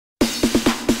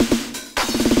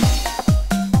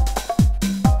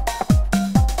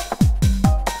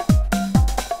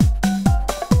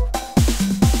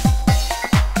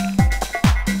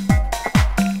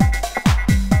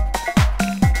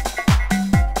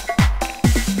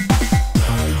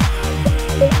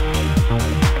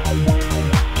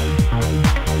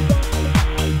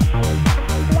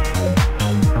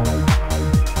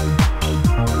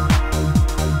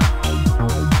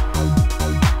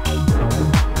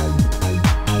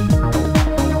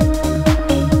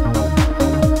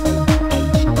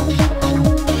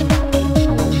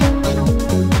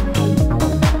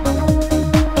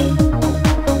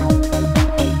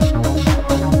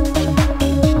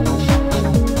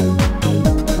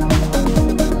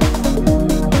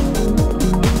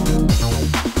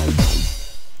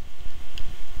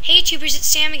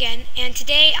Sam again, and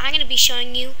today I'm going to be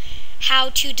showing you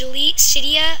how to delete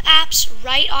Cydia apps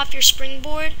right off your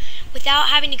springboard without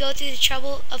having to go through the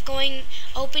trouble of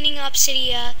opening up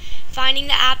Cydia, finding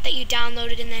the app that you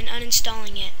downloaded, and then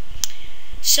uninstalling it.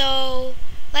 So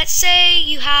let's say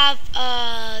you have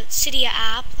a Cydia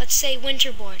app, let's say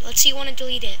Winterboard. Let's say you want to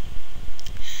delete it.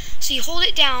 So you hold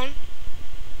it down,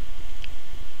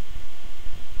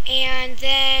 and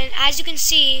then as you can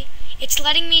see, it's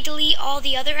letting me delete all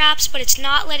the other apps, but it's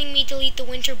not letting me delete the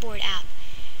Winterboard app.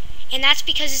 And that's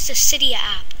because it's a Cydia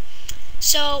app.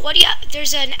 So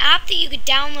there's an app that you could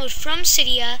download from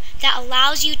Cydia that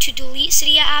allows you to delete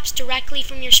Cydia apps directly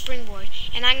from your springboard.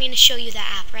 And I'm going to show you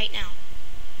that app right now.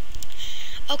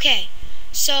 Okay,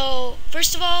 so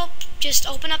first of all, just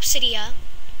open up Cydia.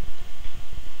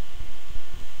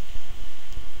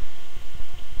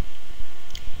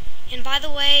 And by the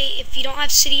way, if you don't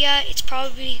have Cydia, it's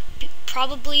probably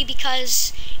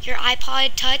because your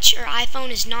iPod Touch or iPhone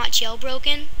is not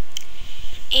jailbroken.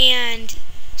 And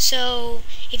so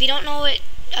if you don't know what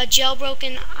a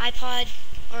jailbroken iPod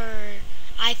or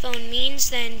iPhone means,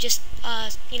 then just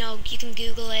you can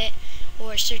Google it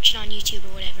or search it on YouTube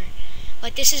or whatever.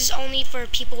 But this is only for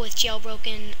people with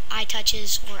jailbroken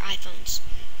iTouches or iPhones.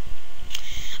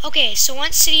 Okay, so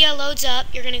once Cydia loads up,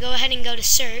 you're going to go ahead and go to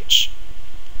search.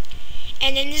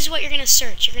 And then this is what you're going to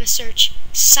search. You're going to search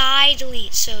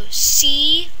CyDelete. So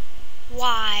CyDelete.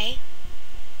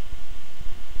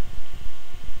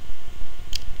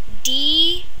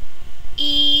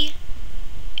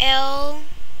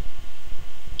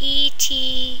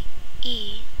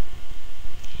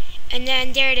 And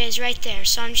then there it is right there.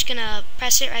 So I'm just going to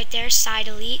press it right there,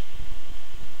 CyDelete.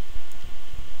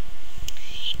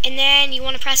 And then you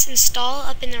want to press install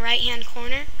up in the right hand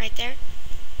corner, right there.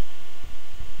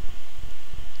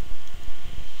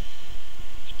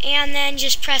 And then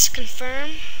just press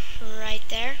confirm right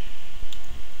there.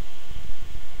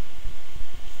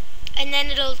 And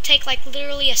then it'll take like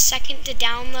literally a second to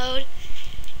download,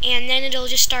 and then it'll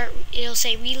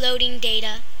say reloading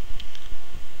data,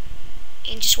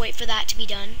 and just wait for that to be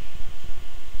done.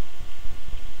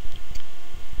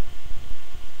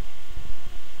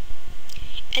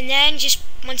 And then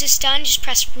once it's done, just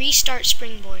press restart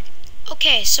springboard.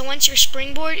 Okay, so once your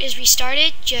springboard is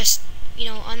restarted, just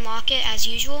unlock it as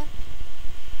usual.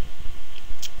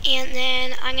 And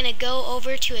then I'm going to go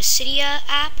over to a Cydia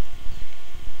app.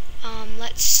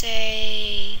 Let's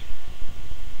say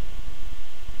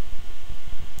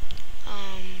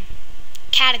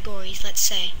categories, let's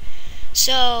say.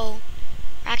 So,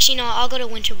 actually no, I'll go to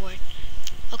Winterboard.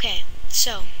 Okay,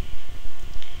 so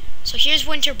here's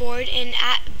Winterboard, and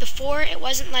before it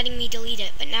wasn't letting me delete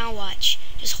it, but now watch.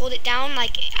 Just hold it down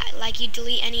like you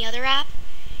delete any other app.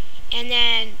 And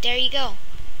then there you go.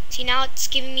 See, now it's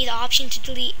giving me the option to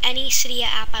delete any Cydia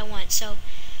app I want. So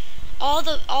all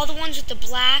the ones with the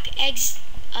black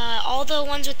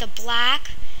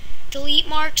delete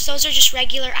marks, those are just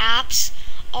regular apps.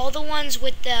 All the ones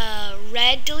with the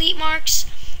red delete marks,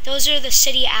 those are the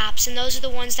Cydia apps, and those are the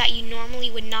ones that you normally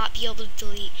would not be able to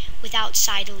delete without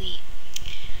CyDelete.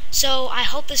 So I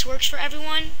hope this works for every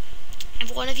one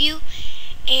of you,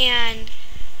 and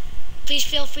please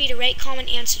feel free to rate, comment,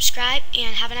 and subscribe,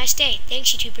 and have a nice day.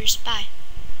 Thanks, YouTubers. Bye.